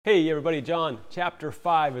Hey everybody, John chapter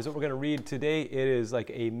 5 is what we're going to read today. It is like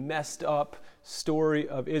a messed up story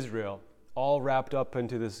of Israel, all wrapped up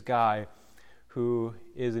into this guy who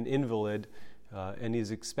is an invalid and he's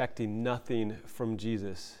expecting nothing from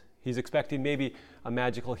Jesus. He's expecting maybe a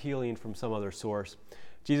magical healing from some other source.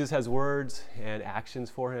 Jesus has words and actions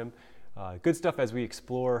for him. Good stuff as we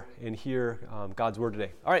explore and hear God's word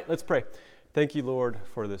today. All right, let's pray. Thank you, Lord,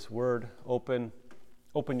 for this word. Open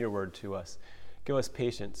your word to us. Give us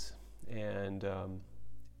patience and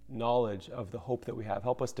knowledge of the hope that we have.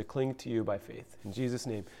 Help us to cling to you by faith. In Jesus'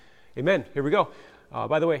 name, amen. Here we go.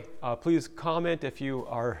 By the way, please comment if you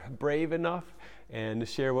are brave enough and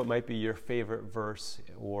share what might be your favorite verse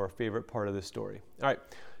or favorite part of the story. All right.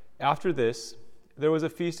 After this, there was a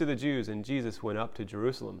feast of the Jews, and Jesus went up to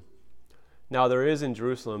Jerusalem. Now there is in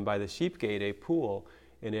Jerusalem by the sheep gate a pool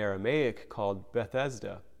in Aramaic called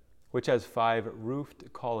Bethesda, which has 5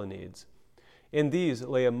 roofed colonnades. In these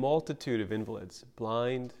lay a multitude of invalids,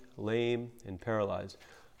 blind, lame, and paralyzed.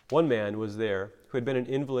 One man was there who had been an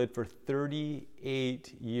invalid for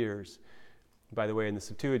 38 years. By the way, in the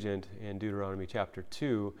Septuagint, in Deuteronomy chapter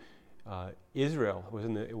 2, Israel was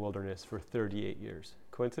in the wilderness for 38 years.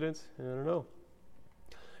 Coincidence? I don't know.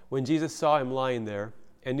 When Jesus saw him lying there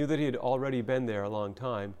and knew that he had already been there a long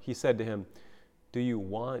time, he said to him, "Do you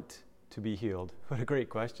want to be healed?" What a great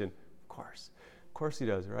question. Of course he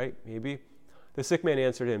does, right? Maybe. The sick man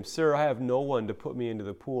answered him, "Sir, I have no one to put me into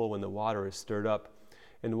the pool when the water is stirred up,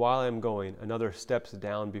 and while I am going, another steps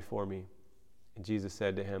down before me." And Jesus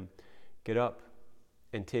said to him, "Get up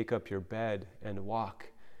and take up your bed and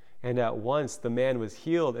walk." And at once the man was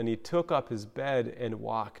healed, and he took up his bed and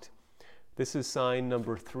walked. This is sign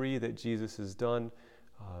number 3 that Jesus has done.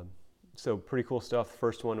 So pretty cool stuff. The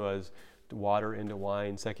first one was water into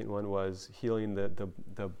wine. Second one was healing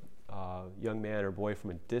the young man or boy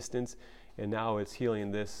from a distance. And now it's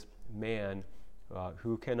healing this man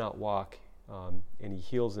who cannot walk, and he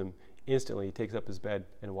heals him instantly. He takes up his bed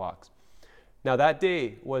and walks. Now that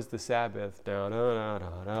day was the Sabbath.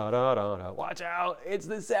 Watch out, it's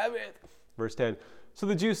the Sabbath. Verse 10. So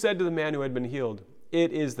the Jews said to the man who had been healed,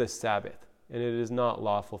 "It is the Sabbath, and it is not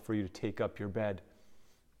lawful for you to take up your bed."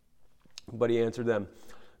 But he answered them,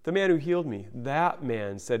 "The man who healed me, that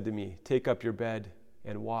man said to me, 'Take up your bed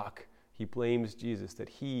and walk.'" He blames Jesus that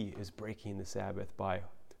he is breaking the Sabbath by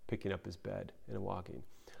picking up his bed and walking.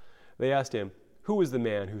 They asked him, "Who is the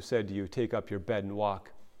man who said to you, 'Take up your bed and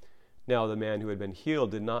walk'?" Now the man who had been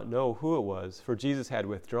healed did not know who it was, for Jesus had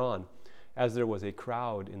withdrawn, as there was a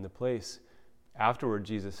crowd in the place. Afterward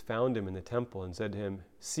Jesus found him in the temple and said to him,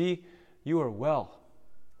 "See, you are well.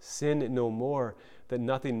 Sin no more, that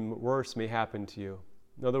nothing worse may happen to you."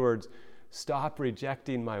 In other words, stop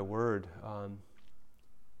rejecting my word.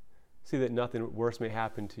 See that nothing worse may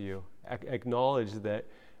happen to you. Acknowledge that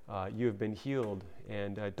you have been healed,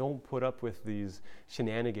 and don't put up with these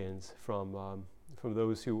shenanigans from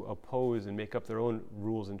those who oppose and make up their own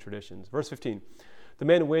rules and traditions. Verse 15, the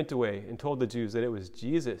man went away and told the Jews that it was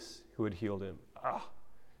Jesus who had healed him.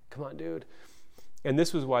 Come on, dude. And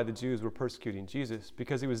this was why the Jews were persecuting Jesus,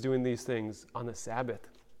 because he was doing these things on the Sabbath.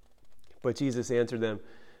 But Jesus answered them,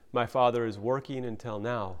 "My Father is working until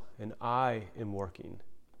now, and I am working."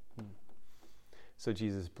 So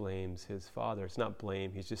Jesus blames his Father. It's not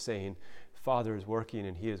blame. He's just saying, Father is working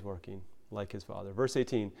and he is working like his Father. Verse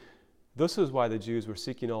 18, this was why the Jews were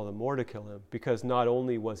seeking all the more to kill him, because not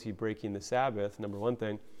only was he breaking the Sabbath, number one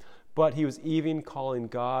thing, but he was even calling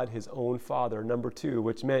God his own Father, number 2,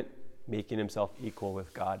 which meant making himself equal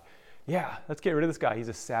with God. Yeah, let's get rid of this guy. He's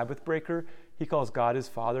a Sabbath breaker. He calls God his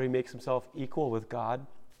Father. He makes himself equal with God.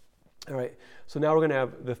 All right, so now we're going to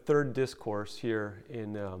have the third discourse here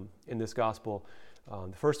in this gospel.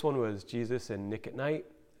 The first one was Jesus and Nick at night.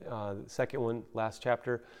 The second one, last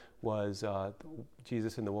chapter, was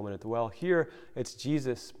Jesus and the woman at the well. Here, it's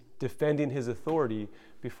Jesus defending his authority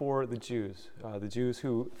before the Jews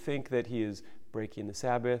who think that he is breaking the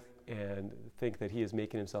Sabbath and think that he is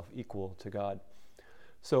making himself equal to God.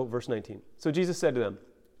 So, verse 19. So Jesus said to them,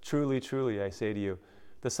 "Truly, truly, I say to you,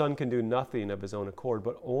 the Son can do nothing of his own accord,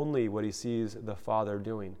 but only what he sees the Father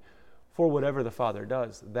doing. For whatever the Father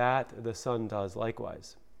does, that the Son does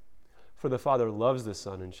likewise. For the Father loves the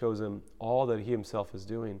Son and shows him all that he himself is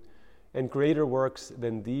doing. And greater works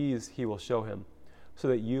than these he will show him, so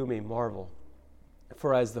that you may marvel.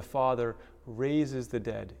 For as the Father raises the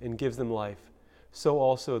dead and gives them life, so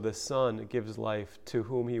also the Son gives life to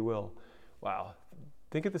whom he will." Wow.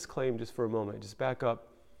 Think of this claim just for a moment. Just back up.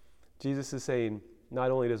 Jesus is saying,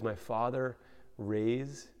 not only does my Father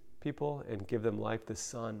raise people and give them life, the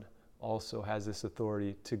Son also has this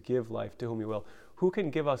authority to give life to whom he will. Who can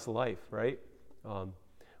give us life, right?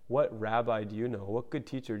 What rabbi do you know? What good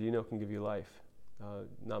teacher do you know can give you life?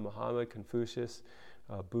 Not Muhammad, Confucius,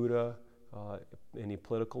 Buddha, any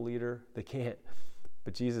political leader. They can't,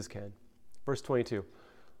 but Jesus can. Verse 22,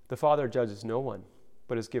 the Father judges no one,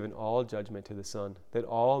 but has given all judgment to the Son, that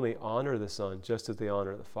all may honor the Son just as they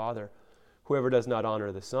honor the Father. Whoever does not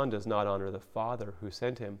honor the Son does not honor the Father who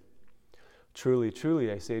sent him. Truly,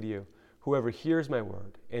 truly, I say to you, whoever hears my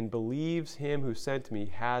word and believes him who sent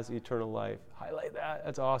me has eternal life. Highlight that.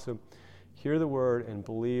 That's awesome. Hear the word and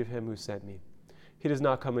believe him who sent me. He does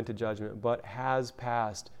not come into judgment, but has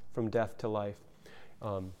passed from death to life.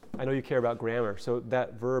 I know you care about grammar. So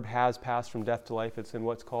that verb has passed from death to life. It's in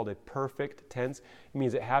what's called a perfect tense. It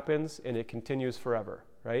means it happens and it continues forever,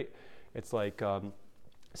 right? It's like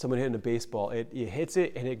someone hitting a baseball. It hits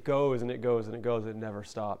it and it goes and it goes and it goes. It never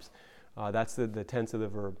stops. That's the tense of the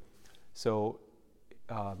verb. So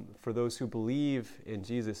for those who believe in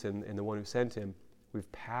Jesus and the one who sent him,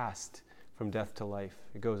 we've passed from death to life.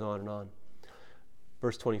 It goes on and on.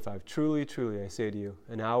 Verse 25, truly, truly, I say to you,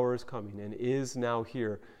 an hour is coming and is now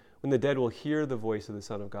here when the dead will hear the voice of the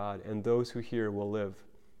Son of God, and those who hear will live.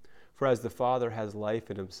 For as the Father has life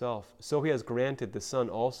in himself, so he has granted the Son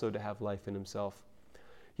also to have life in himself.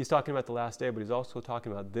 He's talking about the last day, but he's also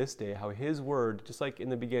talking about this day, how his word, just like in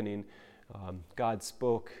the beginning, God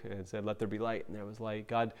spoke and said, let there be light, and there was light.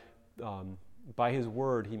 God, by his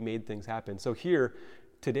word, he made things happen. So here,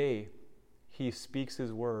 today, he speaks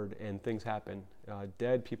his word and things happen.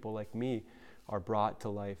 Dead people like me are brought to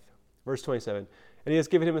life. Verse 27, and he has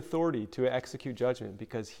given him authority to execute judgment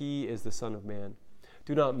because he is the Son of Man.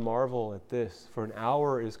 Do not marvel at this, for an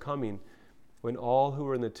hour is coming when all who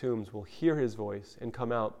are in the tombs will hear his voice and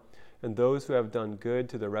come out, and those who have done good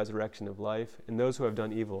to the resurrection of life, and those who have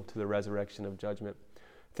done evil to the resurrection of judgment.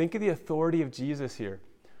 Think of the authority of Jesus here.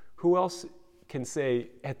 Who else can say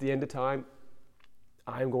at the end of time,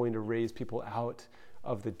 I'm going to raise people out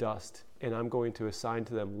of the dust, and I'm going to assign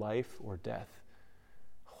to them life or death?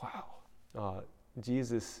 Wow.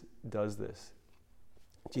 Jesus does this.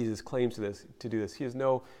 Jesus claims to do this. He is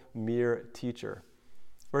no mere teacher.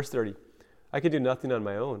 Verse 30, I can do nothing on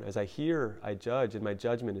my own. As I hear, I judge, and my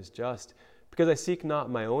judgment is just, because I seek not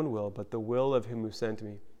my own will, but the will of him who sent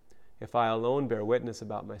me. If I alone bear witness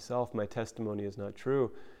about myself, my testimony is not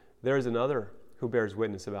true. There is another who bears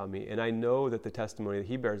witness about me, and I know that the testimony that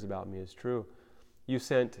he bears about me is true. You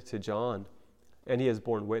sent to John, and he has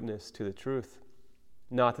borne witness to the truth.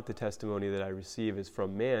 Not that the testimony that I receive is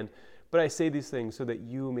from man, but I say these things so that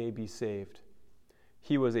you may be saved.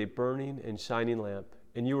 He was a burning and shining lamp,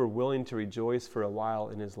 and you were willing to rejoice for a while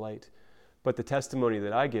in his light. But the testimony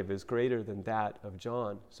that I give is greater than that of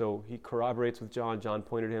John. So he corroborates with John. John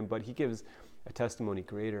pointed him, but he gives a testimony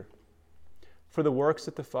greater. For the works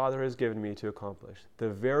that the Father has given me to accomplish, the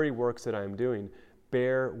very works that I am doing,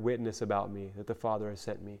 bear witness about me, that the Father has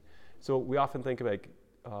sent me. So we often think of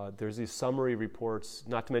there's these summary reports,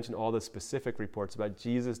 not to mention all the specific reports about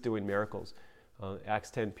Jesus doing miracles.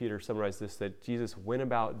 Acts 10, Peter summarized this, that Jesus went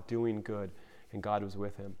about doing good, and God was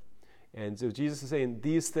with him. And so Jesus is saying,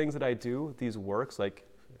 these things that I do, these works, like,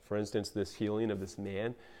 for instance, this healing of this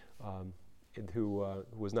man who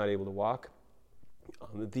was not able to walk,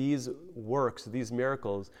 these works, these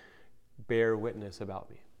miracles, bear witness about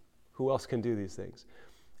me. Who else can do these things?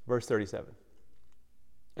 Verse 37.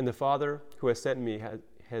 And the Father who has sent me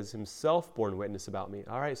has himself borne witness about me.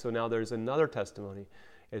 All right, so now there's another testimony.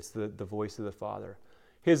 It's the voice of the Father.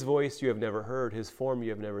 His voice you have never heard, his form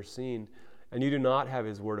you have never seen, and you do not have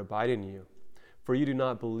his word abide in you, for you do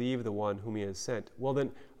not believe the one whom he has sent. Well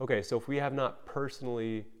then, okay, so if we have not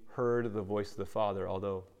personally heard the voice of the Father,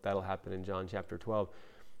 although that'll happen in John chapter 12,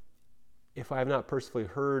 if I have not personally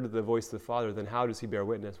heard the voice of the Father, then how does he bear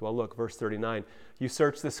witness? Well, look, verse 39, you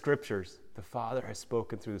search the Scriptures. The Father has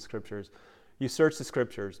spoken through the Scriptures. You search the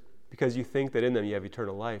Scriptures because you think that in them you have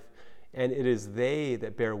eternal life, and it is they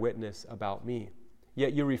that bear witness about me.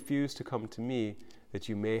 Yet you refuse to come to me that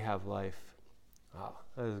you may have life. Wow,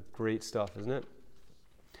 that is great stuff, isn't it?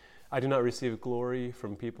 I do not receive glory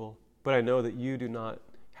from people, but I know that you do not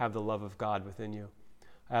have the love of God within you.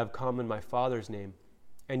 I have come in my Father's name,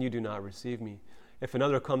 and you do not receive me. If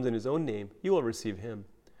another comes in his own name, you will receive him.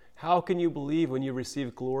 How can you believe when you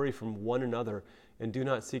receive glory from one another and do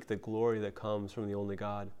not seek the glory that comes from the only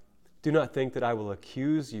God? Do not think that I will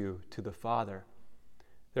accuse you to the Father.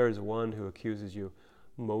 There is one who accuses you,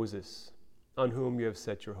 Moses, on whom you have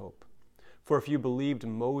set your hope. For if you believed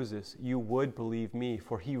Moses, you would believe me,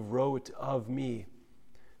 for he wrote of me.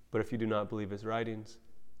 But if you do not believe his writings,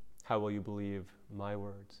 how will you believe my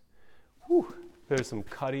words? Whew. There's some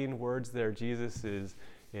cutting words there. Jesus is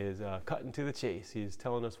cutting to the chase. He's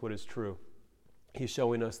telling us what is true. He's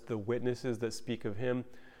showing us the witnesses that speak of him,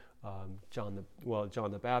 John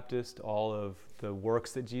the Baptist, all of the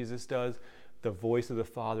works that Jesus does, the voice of the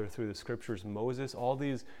Father through the scriptures, Moses, all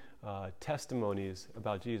these testimonies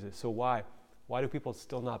about Jesus. So why? Why do people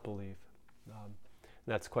still not believe?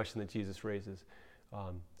 That's a question that Jesus raises.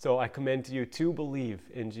 So I commend to you to believe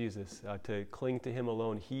in Jesus, to cling to him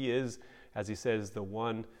alone. He is, as he says, the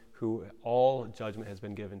one who all judgment has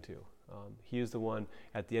been given to. He is the one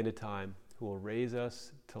at the end of time who will raise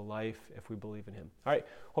us to life if we believe in him. All right,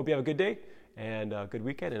 hope you have a good day and a good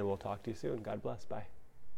weekend, and we'll talk to you soon. God bless. Bye.